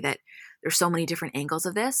the way that there's so many different angles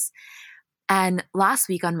of this. And last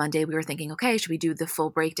week on Monday, we were thinking, okay, should we do the full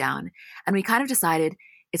breakdown? And we kind of decided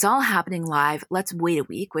it's all happening live. Let's wait a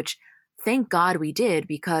week, which thank God we did,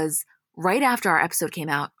 because right after our episode came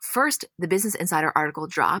out, first, the Business Insider article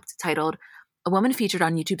dropped titled, "A woman featured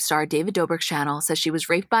on YouTube star David Dobrik's channel says she was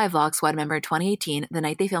raped by a Vlog Squad member in 2018 the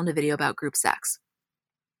night they filmed a video about group sex."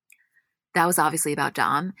 That was obviously about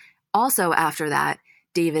Dom. Also after that,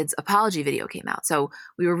 David's apology video came out. So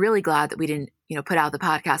we were really glad that we didn't, put out the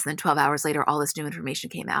podcast and then 12 hours later, all this new information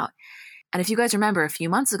came out. And if you guys remember a few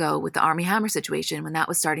months ago with the Armie Hammer situation, when that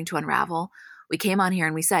was starting to unravel, we came on here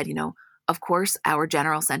and we said, of course, our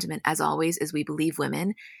general sentiment, as always, is we believe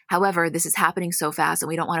women. However, this is happening so fast and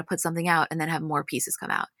we don't want to put something out and then have more pieces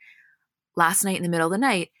come out. Last night in the middle of the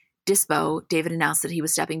night, Dispo, David announced that he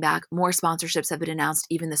was stepping back. More sponsorships have been announced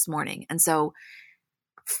even this morning. And so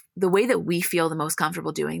the way that we feel the most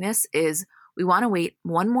comfortable doing this is we want to wait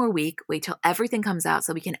one more week, wait till everything comes out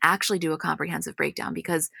so we can actually do a comprehensive breakdown,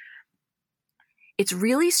 because it's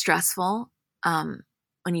really stressful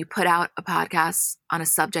when you put out a podcast on a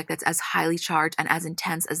subject that's as highly charged and as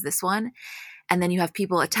intense as this one, and then you have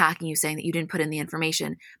people attacking you saying that you didn't put in the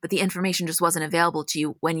information, but the information just wasn't available to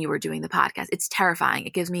you when you were doing the podcast. It's terrifying.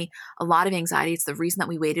 It gives me a lot of anxiety. It's the reason that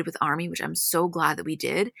we waited with Armie, which I'm so glad that we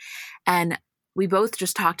did. And we both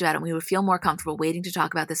just talked about it, and we would feel more comfortable waiting to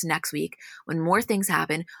talk about this next week. When more things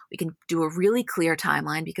happen, we can do a really clear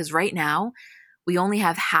timeline, because right now, we only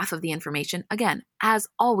have half of the information. Again, as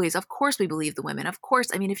always, of course we believe the women. Of course,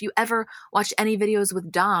 if you ever watched any videos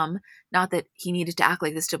with Dom, not that he needed to act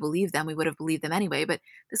like this to believe them, we would have believed them anyway, but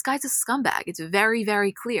this guy's a scumbag. It's very,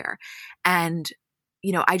 very clear. And,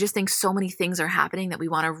 I just think so many things are happening that we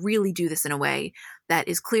want to really do this in a way that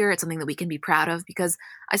is clear. It's something that we can be proud of, because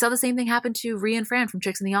I saw the same thing happen to Rhea and Fran from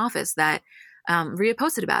Chicks in the Office, that Rhea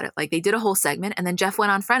posted about it. Like, they did a whole segment and then Jeff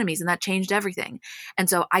went on Frenemies and that changed everything. And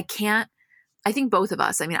so I think both of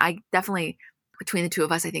us, I definitely, between the two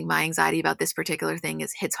of us, I think my anxiety about this particular thing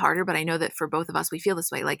hits harder, but I know that for both of us, we feel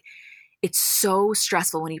this way. Like, it's so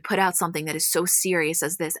stressful when you put out something that is so serious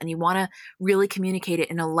as this, and you want to really communicate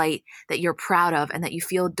it in a light that you're proud of and that you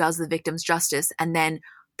feel does the victims justice. And then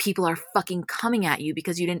people are fucking coming at you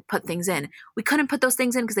because you didn't put things in. We couldn't put those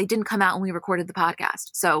things in because they didn't come out when we recorded the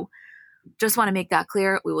podcast. So just want to make that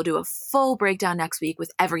clear. We will do a full breakdown next week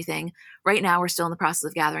with everything. Right now, we're still in the process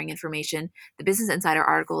of gathering information. The Business Insider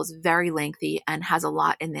article is very lengthy and has a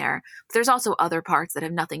lot in there. But there's also other parts that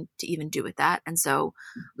have nothing to even do with that. And so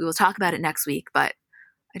we will talk about it next week. But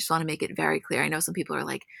I just want to make it very clear. I know some people are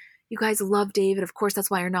like, you guys love David. Of course,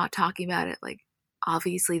 that's why you're not talking about it. Like,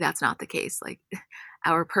 obviously, that's not the case. Like,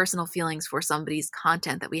 our personal feelings for somebody's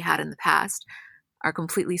content that we had in the past are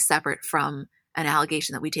completely separate from an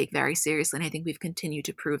allegation that we take very seriously. And I think we've continued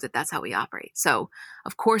to prove that that's how we operate. So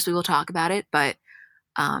of course we will talk about it, but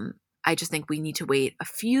I just think we need to wait a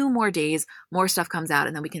few more days, more stuff comes out,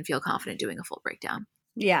 and then we can feel confident doing a full breakdown.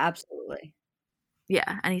 Yeah, absolutely.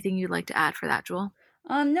 Yeah. Anything you'd like to add for that, Jewel?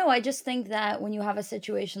 No, I just think that when you have a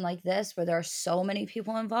situation like this where there are so many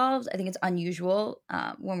people involved, I think it's unusual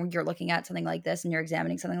when you're looking at something like this and you're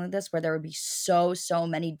examining something like this where there would be so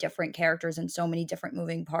many different characters and so many different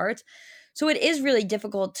moving parts. So it is really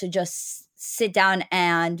difficult to just sit down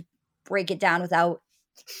and break it down without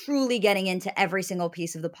truly getting into every single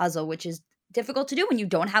piece of the puzzle, which is difficult to do when you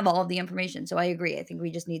don't have all of the information. So I agree. I think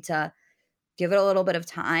we just need to give it a little bit of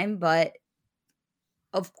time, but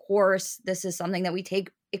of course, this is something that we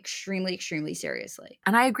take extremely, extremely seriously.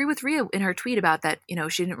 And I agree with Rhea in her tweet about that,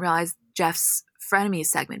 she didn't realize Jeff's frenemies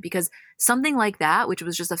segment, because something like that, which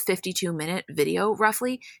was just a 52-minute video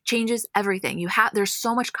roughly, changes everything. There's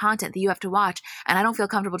so much content that you have to watch, and I don't feel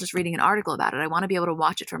comfortable just reading an article about it. I want to be able to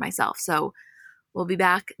watch it for myself. So we'll be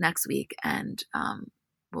back next week, and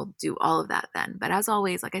we'll do all of that then. But as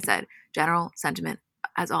always, like I said, general sentiment,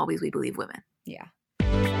 as always, we believe women. Yeah.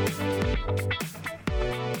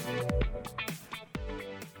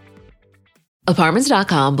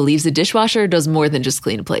 Apartments.com believes a dishwasher does more than just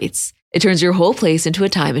clean plates. It turns your whole place into a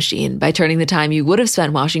time machine by turning the time you would have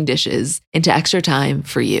spent washing dishes into extra time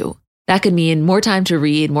for you. That could mean more time to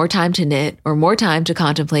read, more time to knit, or more time to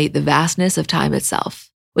contemplate the vastness of time itself.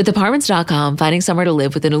 With Apartments.com, finding somewhere to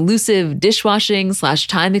live with an elusive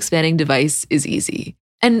dishwashing/time expanding device is easy.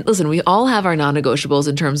 And listen, we all have our non-negotiables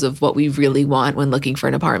in terms of what we really want when looking for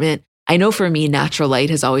an apartment. I know for me, natural light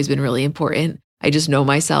has always been really important. I just know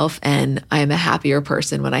myself, and I am a happier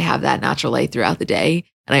person when I have that natural light throughout the day.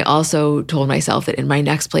 And I also told myself that in my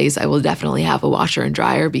next place, I will definitely have a washer and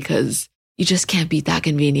dryer because you just can't beat that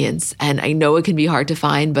convenience. And I know it can be hard to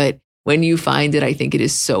find, but when you find it, I think it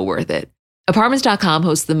is so worth it. Apartments.com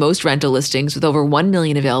hosts the most rental listings with over 1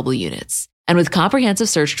 million available units. And with comprehensive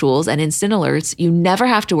search tools and instant alerts, you never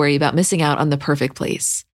have to worry about missing out on the perfect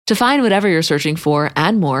place. To find whatever you're searching for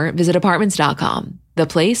and more, visit Apartments.com, the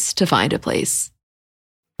place to find a place.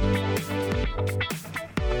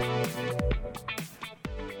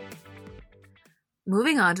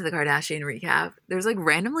 Moving on to the Kardashian recap, there's like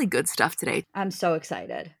randomly good stuff today. I'm so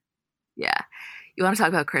excited. Yeah. You want to talk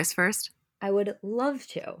about Kris first? I would love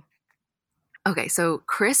to. Okay, so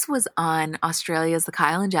Kris was on Australia's The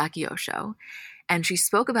Kyle and Jackie O Show, and she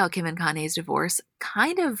spoke about Kim and Kanye's divorce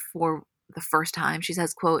kind of for the first time. She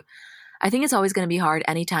says, quote, "I think it's always going to be hard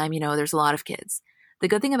anytime, there's a lot of kids. The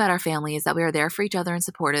good thing about our family is that we are there for each other and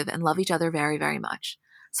supportive and love each other very, very much.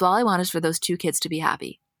 So all I want is for those two kids to be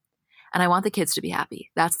happy. And I want the kids to be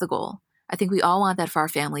happy. That's the goal. I think we all want that for our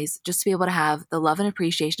families, just to be able to have the love and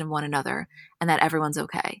appreciation of one another and that everyone's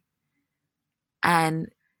okay."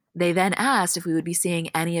 And they then asked if we would be seeing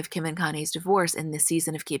any of Kim and Kanye's divorce in this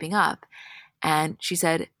season of Keeping Up. And she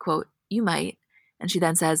said, quote, "You might." And she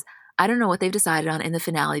then says, "I don't know what they've decided on in the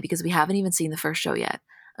finale because we haven't even seen the first show yet.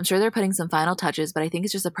 I'm sure they're putting some final touches, but I think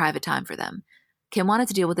it's just a private time for them. Kim wanted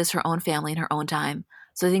to deal with this her own family in her own time.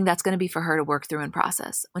 So I think that's going to be for her to work through and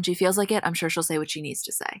process. When she feels like it, I'm sure she'll say what she needs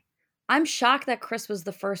to say." I'm shocked that Kris was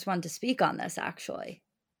the first one to speak on this, actually.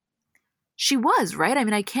 She was, right? I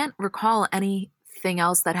mean, I can't recall anything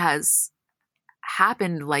else that has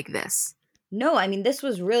happened like this. No, I mean, this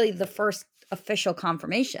was really the first official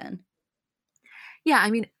confirmation. Yeah,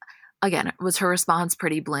 I mean, again, was her response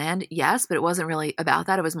pretty bland? Yes, but it wasn't really about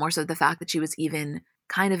that. It was more so the fact that she was even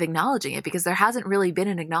kind of acknowledging it because there hasn't really been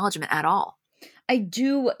an acknowledgement at all.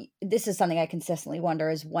 This is something I consistently wonder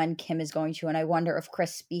is when Kim is going to, and I wonder if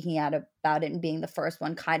Kris speaking out about it and being the first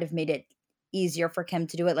one kind of made it easier for Kim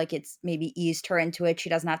to do it. Like it's maybe eased her into it. She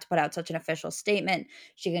doesn't have to put out such an official statement.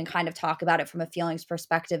 She can kind of talk about it from a feelings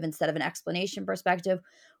perspective instead of an explanation perspective.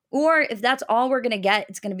 Or if that's all we're going to get,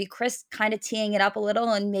 it's going to be Kris kind of teeing it up a little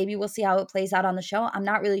and maybe we'll see how it plays out on the show. I'm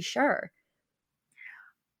not really sure.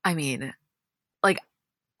 I mean, like,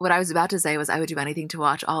 what I was about to say was I would do anything to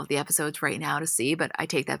watch all of the episodes right now to see, but I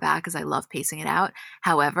take that back because I love pacing it out.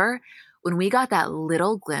 However, when we got that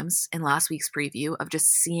little glimpse in last week's preview of just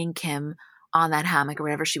seeing Kim on that hammock or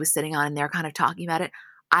whatever she was sitting on and they're kind of talking about it,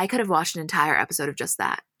 I could have watched an entire episode of just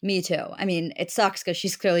that. Me too. I mean, it sucks because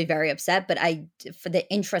she's clearly very upset, but for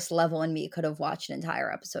the interest level in me, could have watched an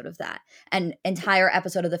entire episode of that. An entire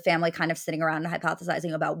episode of the family kind of sitting around and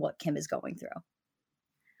hypothesizing about what Kim is going through.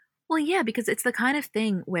 Well, yeah, because it's the kind of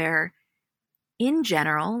thing where, in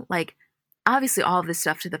general, like, obviously all of this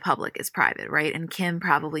stuff to the public is private, right? And Kim,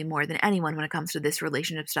 probably more than anyone when it comes to this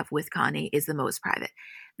relationship stuff with Kanye, is the most private.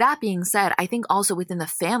 That being said, I think also within the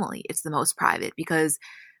family, it's the most private because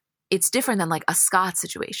it's different than like a Scott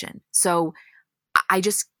situation. So I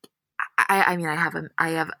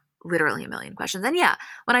have literally a million questions. And yeah,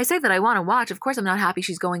 when I say that I want to watch, of course I'm not happy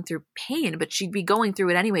she's going through pain, but she'd be going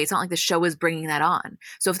through it anyway. It's not like the show is bringing that on.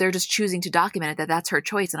 So if they're just choosing to document it, that's her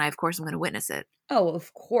choice. And of course I'm going to witness it. Oh,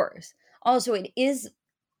 of course. Also, it is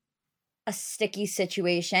a sticky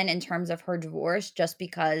situation in terms of her divorce, just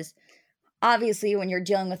because obviously when you're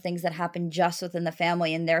dealing with things that happen just within the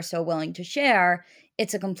family and they're so willing to share,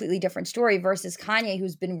 it's a completely different story versus Kanye,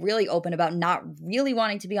 who's been really open about not really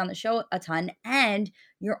wanting to be on the show a ton. And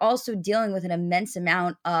you're also dealing with an immense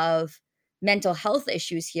amount of mental health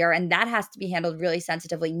issues here. And that has to be handled really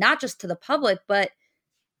sensitively, not just to the public, but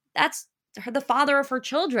that's the father of her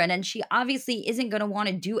children. And she obviously isn't going to want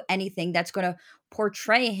to do anything that's going to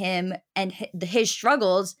portray him and his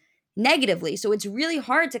struggles negatively. So it's really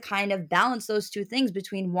hard to kind of balance those two things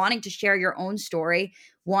between wanting to share your own story,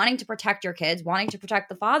 wanting to protect your kids, wanting to protect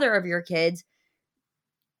the father of your kids.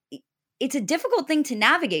 It's a difficult thing to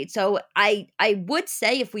navigate. So I would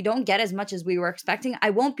say if we don't get as much as we were expecting,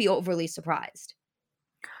 I won't be overly surprised.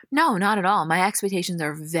 No, not at all. My expectations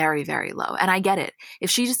are very, very low. And I get it. If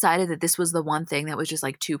she decided that this was the one thing that was just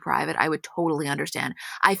like too private, I would totally understand.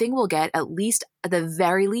 I think we'll get at the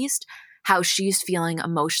very least, how she's feeling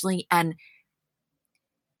emotionally, and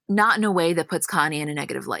not in a way that puts Kanye in a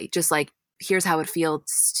negative light. Just like, here's how it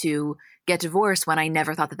feels to get divorced when I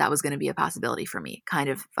never thought that that was going to be a possibility for me kind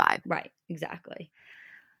of vibe. Right, exactly.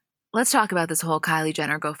 Let's talk about this whole Kylie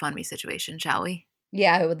Jenner GoFundMe situation, shall we?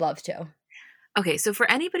 Yeah, I would love to. Okay, so for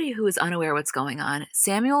anybody who is unaware what's going on,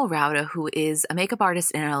 Samuel Rauda, who is a makeup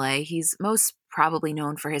artist in LA, he's most probably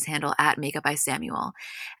known for his handle at Makeup by Samuel.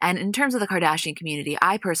 And in terms of the Kardashian community,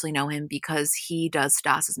 I personally know him because he does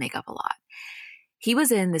Stas's makeup a lot. He was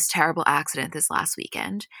in this terrible accident this last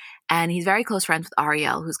weekend, and he's very close friends with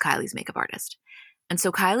Ariel, who's Kylie's makeup artist. And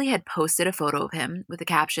so Kylie had posted a photo of him with a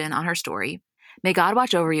caption on her story, "May God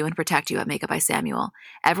watch over you and protect you at Makeup by Samuel.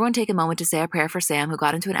 Everyone take a moment to say a prayer for Sam, who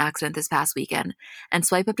got into an accident this past weekend, and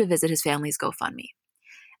swipe up to visit his family's GoFundMe."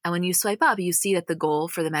 And when you swipe up, you see that the goal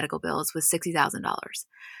for the medical bills was $60,000.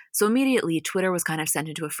 So immediately, Twitter was kind of sent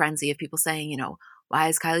into a frenzy of people saying, why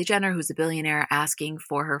is Kylie Jenner, who's a billionaire, asking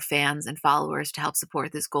for her fans and followers to help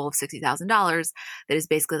support this goal of $60,000 that is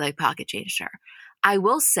basically like pocket change to her? I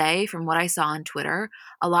will say, from what I saw on Twitter,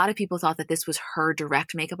 a lot of people thought that this was her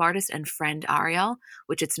direct makeup artist and friend Ariel,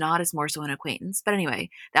 which it's not. It's more so an acquaintance. But anyway,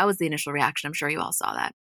 that was the initial reaction. I'm sure you all saw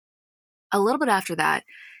that. A little bit after that,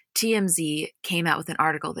 TMZ came out with an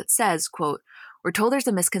article that says, quote, "We're told there's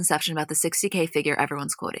a misconception about the $60K figure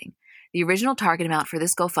everyone's quoting. The original target amount for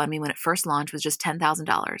this GoFundMe when it first launched was just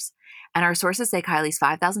 $10,000. And our sources say Kylie's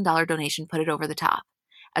 $5,000 donation put it over the top,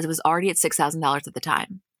 as it was already at $6,000 at the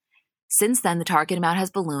time. Since then, the target amount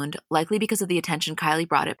has ballooned, likely because of the attention Kylie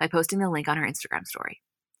brought it by posting the link on her Instagram story."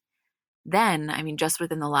 Then, just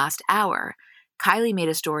within the last hour, Kylie made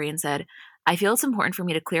a story and said, "I feel it's important for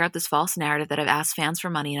me to clear up this false narrative that I've asked fans for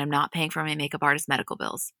money and I'm not paying for my makeup artist medical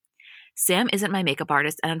bills. Sam isn't my makeup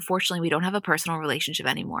artist, and unfortunately we don't have a personal relationship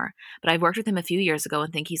anymore, but I've worked with him a few years ago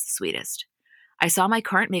and think he's the sweetest. I saw my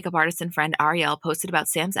current makeup artist and friend Ariel posted about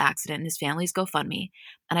Sam's accident and his family's GoFundMe,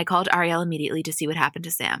 and I called Ariel immediately to see what happened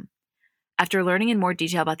to Sam. After learning in more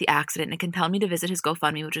detail about the accident, it compelled me to visit his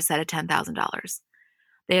GoFundMe, which was set at $10,000.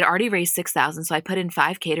 They had already raised $6,000, so I put in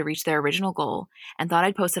 $5K to reach their original goal and thought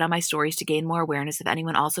I'd post it on my stories to gain more awareness if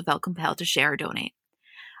anyone also felt compelled to share or donate.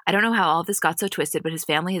 I don't know how all of this got so twisted, but his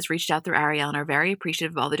family has reached out through Ariel and are very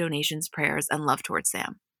appreciative of all the donations, prayers, and love towards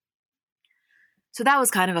Sam." So that was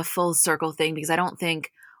kind of a full circle thing, because I don't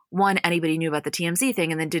think, one, anybody knew about the TMZ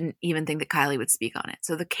thing, and then didn't even think that Kylie would speak on it.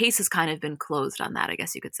 So the case has kind of been closed on that, I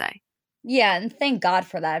guess you could say. Yeah, and thank God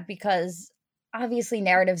for that, because obviously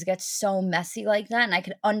narratives get so messy like that, and I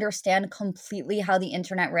could understand completely how the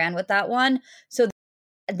internet ran with that one. So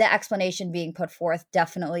the explanation being put forth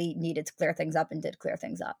definitely needed to clear things up and did clear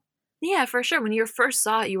things up. Yeah, for sure. When you first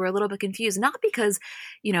saw it, you were a little bit confused, not because,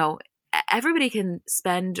 everybody can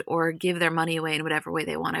spend or give their money away in whatever way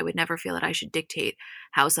they want. I would never feel that I should dictate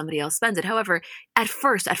how somebody else spends it. However, at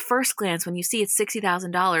first glance, when you see it's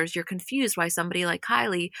 $60,000, you're confused why somebody like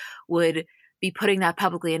Kylie would be putting that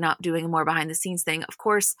publicly and not doing a more behind the scenes thing. Of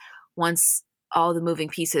course, once all the moving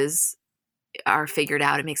pieces are figured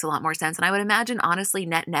out, it makes a lot more sense. And I would imagine, honestly,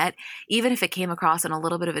 net, even if it came across in a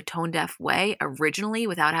little bit of a tone deaf way originally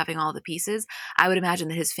without having all the pieces, I would imagine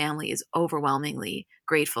that his family is overwhelmingly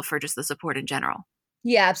grateful for just the support in general.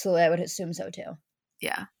 Yeah, absolutely. I would assume so too.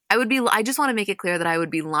 Yeah. I just want to make it clear that I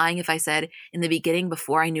would be lying if I said in the beginning,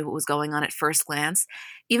 before I knew what was going on at first glance,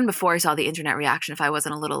 even before I saw the internet reaction, if I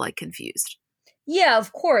wasn't a little confused. Yeah,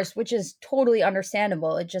 of course, which is totally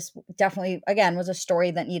understandable. It just definitely, again, was a story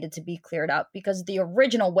that needed to be cleared up, because the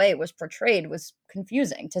original way it was portrayed was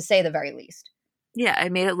confusing, to say the very least. Yeah,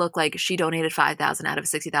 it made it look like she donated $5,000 out of a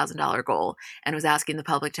 $60,000 goal and was asking the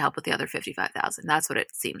public to help with the other $55,000. That's what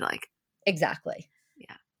it seemed like. Exactly.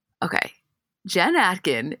 Yeah. Okay. Jen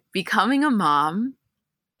Atkin becoming a mom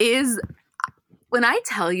is, when I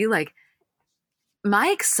tell you, my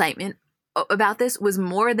excitement about this was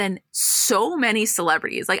more than so many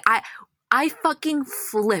celebrities. I fucking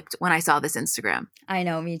flipped when I saw this Instagram. I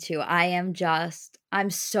know, me too. I'm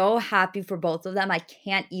so happy for both of them. I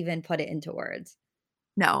can't even put it into words.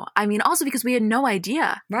 No, also because we had no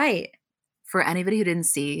idea. Right. For anybody who didn't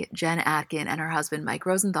see, Jen Atkin and her husband, Mike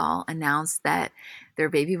Rosenthal, announced that their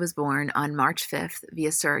baby was born on March 5th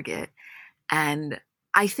via surrogate. And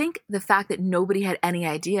I think the fact that nobody had any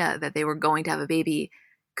idea that they were going to have a baby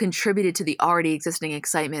contributed to the already existing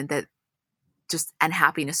excitement and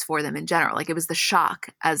happiness for them in general. It was the shock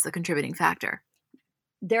as the contributing factor.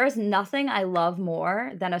 There is nothing I love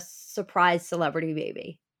more than a surprise celebrity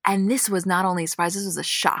baby. And this was not only a surprise, this was a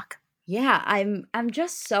shock. Yeah, I'm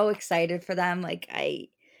just so excited for them. Like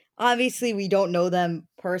obviously we don't know them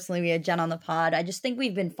personally. We had Jen on the pod. I just think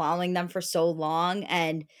we've been following them for so long,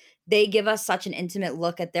 and they give us such an intimate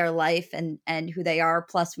look at their life and who they are.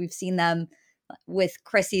 Plus we've seen them with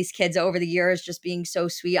Chrissy's kids over the years just being so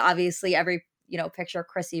sweet. Obviously every, picture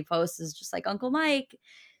Chrissy posts is just like Uncle Mike.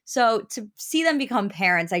 So to see them become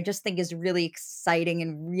parents, I just think is really exciting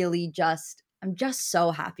and really I'm just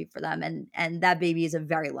so happy for them. And that baby is a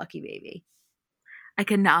very lucky baby. I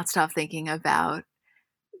cannot stop thinking about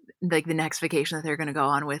like the next vacation that they're going to go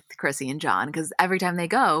on with Chrissy and John, because every time they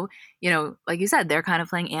go, like you said, they're kind of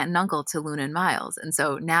playing aunt and uncle to Luna and Miles, and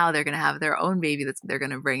so now they're going to have their own baby that they're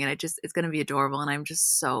going to bring, and it's going to be adorable, and I'm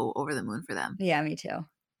just so over the moon for them. Yeah, me too.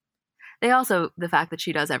 They also, the fact that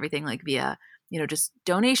she does everything like via just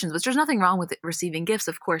donations, which there's nothing wrong with receiving gifts,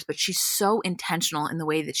 of course, but she's so intentional in the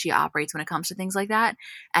way that she operates when it comes to things like that,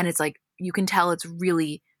 and it's like you can tell it's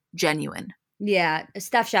really genuine. Yeah,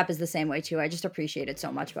 Steph Shep is the same way too. I just appreciate it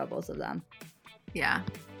so much about both of them. Yeah.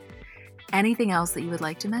 Anything else that you would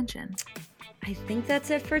like to mention? I think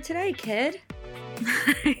that's it for today, kid.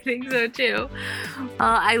 I think so too.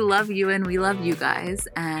 I love you and we love you guys,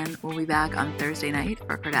 and we'll be back on Thursday night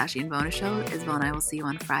for Kardashian Bonus Show. Isabel and I will see you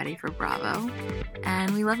on Friday for Bravo,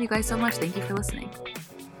 and we love you guys so much. Thank you for listening.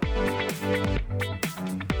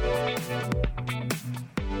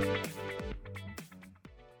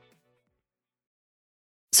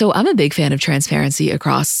 So I'm a big fan of transparency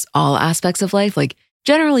across all aspects of life. Like,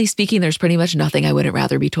 generally speaking, there's pretty much nothing I wouldn't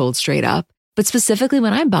rather be told straight up. But specifically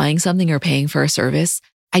when I'm buying something or paying for a service,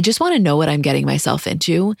 I just want to know what I'm getting myself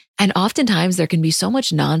into. And oftentimes there can be so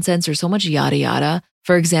much nonsense or so much yada yada.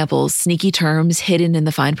 For example, sneaky terms hidden in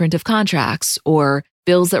the fine print of contracts, or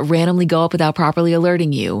bills that randomly go up without properly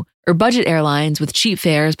alerting you, or budget airlines with cheap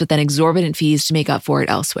fares but then exorbitant fees to make up for it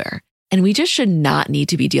elsewhere. And we just should not need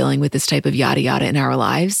to be dealing with this type of yada yada in our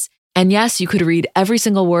lives. And yes, you could read every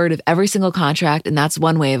single word of every single contract, and that's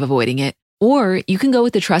one way of avoiding it. Or you can go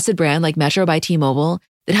with the trusted brand like Metro by T-Mobile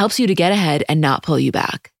that helps you to get ahead and not pull you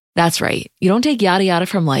back. That's right. You don't take yada yada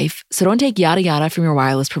from life, so don't take yada yada from your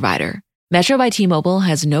wireless provider. Metro by T-Mobile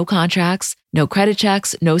has no contracts, no credit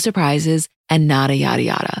checks, no surprises, and nada yada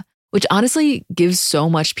yada, which honestly gives so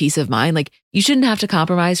much peace of mind. Like, you shouldn't have to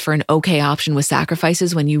compromise for an okay option with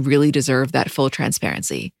sacrifices when you really deserve that full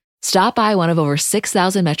transparency. Stop by one of over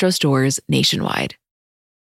 6,000 Metro stores nationwide.